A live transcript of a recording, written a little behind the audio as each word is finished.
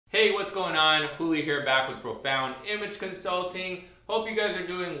Hey, what's going on? Huli here, back with Profound Image Consulting. Hope you guys are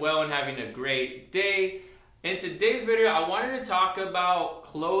doing well and having a great day. In today's video, I wanted to talk about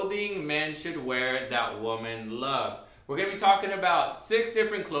clothing men should wear that women love. We're going to be talking about 6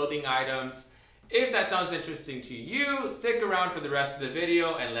 different clothing items. If that sounds interesting to you, stick around for the rest of the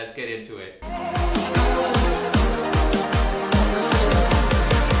video and let's get into it.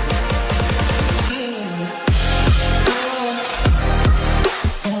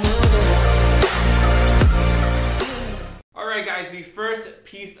 Guys, the first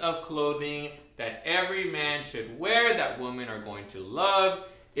piece of clothing that every man should wear that women are going to love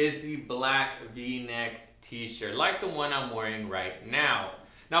is the black V-neck t-shirt, like the one I'm wearing right now.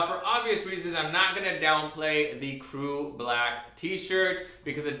 Now, for obvious reasons, I'm not going to downplay the crew black t-shirt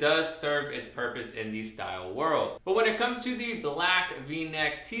because it does serve its purpose in the style world. But when it comes to the black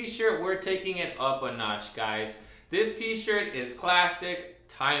V-neck t-shirt, we're taking it up a notch, guys. This t-shirt is classic,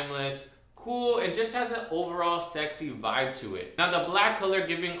 timeless, cool, and just has an overall sexy vibe to it. Now, the black color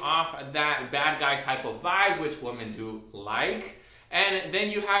giving off that bad guy type of vibe, which women do like. And then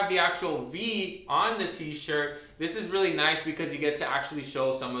you have the actual V on the t-shirt. This is really nice because you get to actually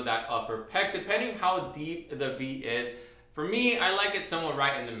show some of that upper pec, depending how deep the V is. For me, I like it somewhere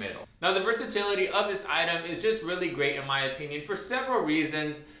right in the middle. Now, the versatility of this item is just really great in my opinion for several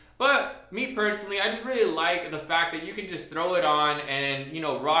reasons. But me personally, I just really like the fact that you can just throw it on and,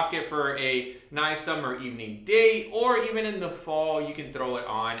 rock it for a nice summer evening day, or even in the fall, you can throw it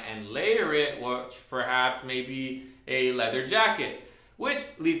on and layer it, which perhaps maybe a leather jacket. Which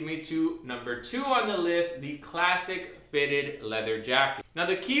leads me to number 2 on the list, the classic fitted leather jacket. Now,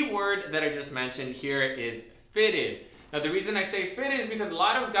 the key word that I just mentioned here is fitted. Now, the reason I say fitted is because a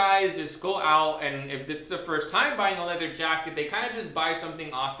lot of guys just go out and if it's the first time buying a leather jacket, they kind of just buy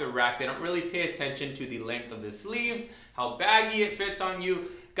something off the rack. They don't really pay attention to the length of the sleeves, how baggy it fits on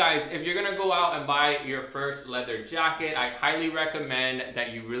you. Guys, if you're gonna go out and buy your first leather jacket, I highly recommend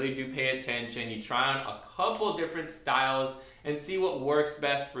that you really do pay attention. You try on a couple different styles and see what works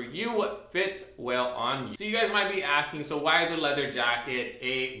best for you, what fits well on you. So you guys might be asking, so why is a leather jacket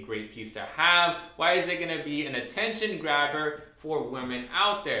a great piece to have? Why is it gonna be an attention grabber for women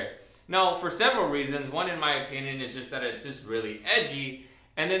out there? Now, for several reasons. One, in my opinion, is just that it's just really edgy.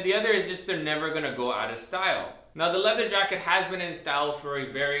 And then the other is just they're never gonna go out of style. Now, the leather jacket has been in style for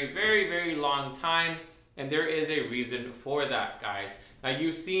a very, very, very long time. And there is a reason for that, guys. Now,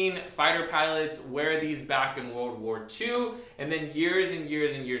 you've seen fighter pilots wear these back in World War II, and then years and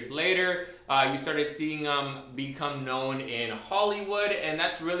years and years later, you started seeing them become known in Hollywood, and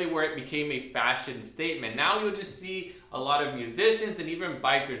that's really where it became a fashion statement. Now you'll just see a lot of musicians and even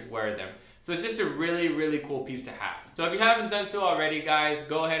bikers wear them. So it's just a really, really cool piece to have. So if you haven't done so already, guys,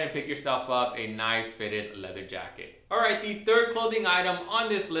 go ahead and pick yourself up a nice fitted leather jacket. All right, the third clothing item on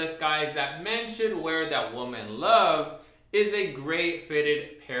this list, guys, that men should wear that women love is a great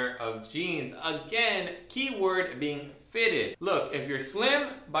fitted pair of jeans. Again, keyword being fitted. Look, if you're slim,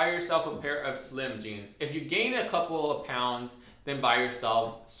 buy yourself a pair of slim jeans. If you gain a couple of pounds, then buy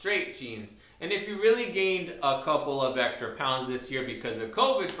yourself straight jeans. And if you really gained a couple of extra pounds this year because of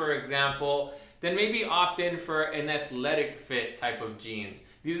COVID, for example, then maybe opt in for an athletic fit type of jeans.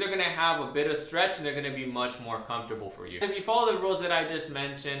 These are gonna have a bit of stretch and they're gonna be much more comfortable for you. If you follow the rules that I just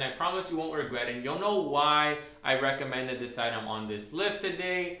mentioned, I promise you won't regret it. And you'll know why I recommended this item on this list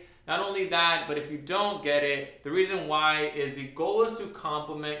today. Not only that, but if you don't get it, the reason why is the goal is to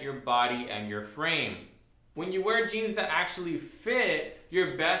complement your body and your frame. When you wear jeans that actually fit,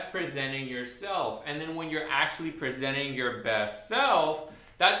 you're best presenting yourself. And then when you're actually presenting your best self,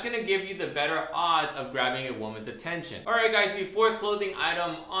 that's gonna give you the better odds of grabbing a woman's attention. All right, guys, the 4th clothing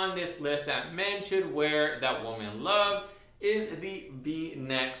item on this list that men should wear that women love is the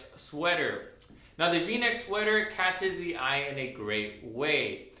V-neck sweater. Now, the V-neck sweater catches the eye in a great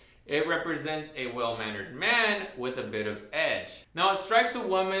way. It represents a well-mannered man with a bit of edge. Now, it strikes a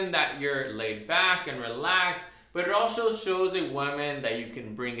woman that you're laid back and relaxed, but it also shows a woman that you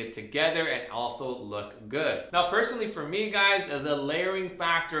can bring it together and also look good. Now, personally for me, guys, the layering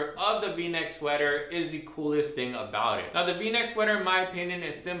factor of the V-neck sweater is the coolest thing about it. Now, the V-neck sweater, in my opinion,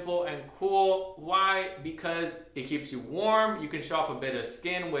 is simple and cool. Why? Because it keeps you warm. You can show off a bit of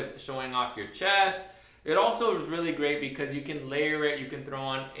skin with showing off your chest. It also is really great because you can layer it, you can throw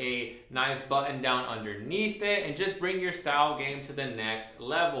on a nice button down underneath it and just bring your style game to the next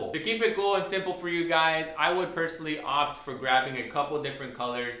level. To keep it cool and simple for you guys, I would personally opt for grabbing a couple different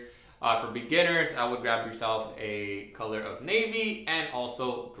colors. For beginners, I would grab yourself a color of navy and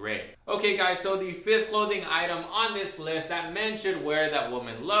also gray. Okay guys, so the 5th clothing item on this list that men should wear that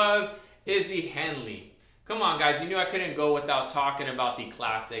women love is the Henley. Come on guys, you knew I couldn't go without talking about the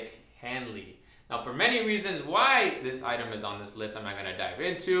classic Henley. Now for many reasons why this item is on this list I'm not going to dive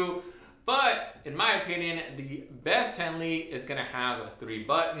into, but in my opinion the best Henley is going to have 3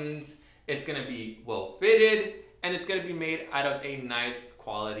 buttons, it's going to be well fitted, and it's going to be made out of a nice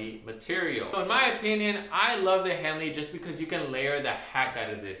quality material. So in my opinion, I love the Henley just because you can layer the heck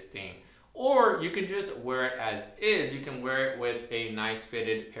out of this thing. Or you can just wear it as is. You can wear it with a nice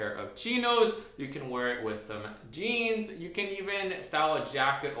fitted pair of chinos. You can wear it with some jeans. You can even style a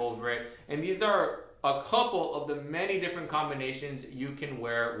jacket over it. And these are a couple of the many different combinations you can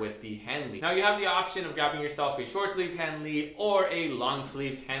wear with the Henley. Now you have the option of grabbing yourself a short sleeve Henley or a long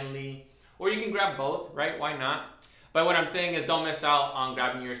sleeve Henley. Or you can grab both, right? Why not? But what I'm saying is don't miss out on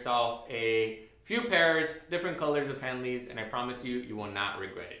grabbing yourself a few pairs, different colors of Henleys, and I promise you, you will not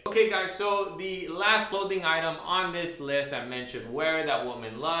regret it. Okay guys, so the last clothing item on this list that men should wear that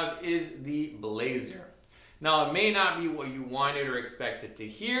women love is the blazer. Now it may not be what you wanted or expected to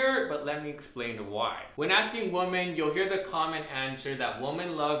hear, but let me explain why. When asking women, you'll hear the common answer that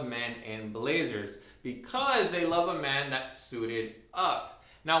women love men in blazers because they love a man that's suited up.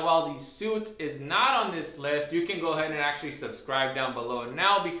 Now, while the suit is not on this list, you can go ahead and actually subscribe down below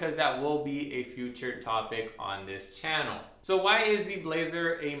now because that will be a future topic on this channel. So why is the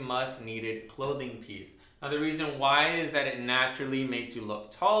blazer a must-needed clothing piece? Now, the reason why is that it naturally makes you look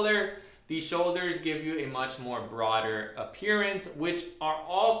taller. The shoulders give you a much more broader appearance, which are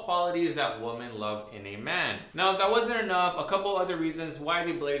all qualities that women love in a man. Now, if that wasn't enough, a couple other reasons why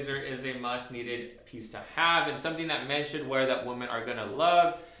the blazer is a must-needed piece to have and something that men should wear that women are gonna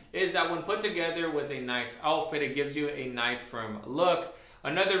love is that when put together with a nice outfit, it gives you a nice firm look.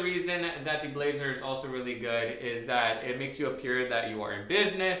 Another reason that the blazer is also really good is that it makes you appear that you are in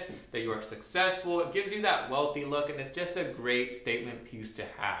business, that you are successful. It gives you that wealthy look, and it's just a great statement piece to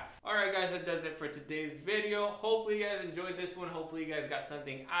have. Alright guys, that does it for today's video. Hopefully you guys enjoyed this one. Hopefully you guys got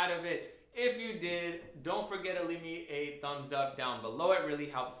something out of it. If you did, don't forget to leave me a thumbs up down below. It really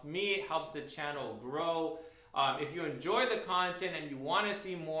helps me, it helps the channel grow. If you enjoy the content and you want to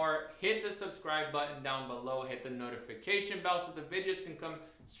see more, hit the subscribe button down below, hit the notification bell so the videos can come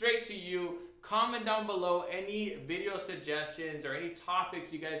straight to you. Comment down below any video suggestions or any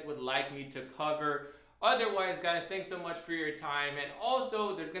topics you guys would like me to cover. Otherwise, guys, thanks so much for your time. And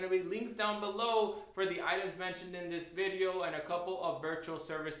also, there's going to be links down below for the items mentioned in this video and a couple of virtual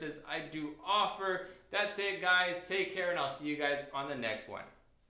services I do offer. That's it, guys. Take care, and I'll see you guys on the next one.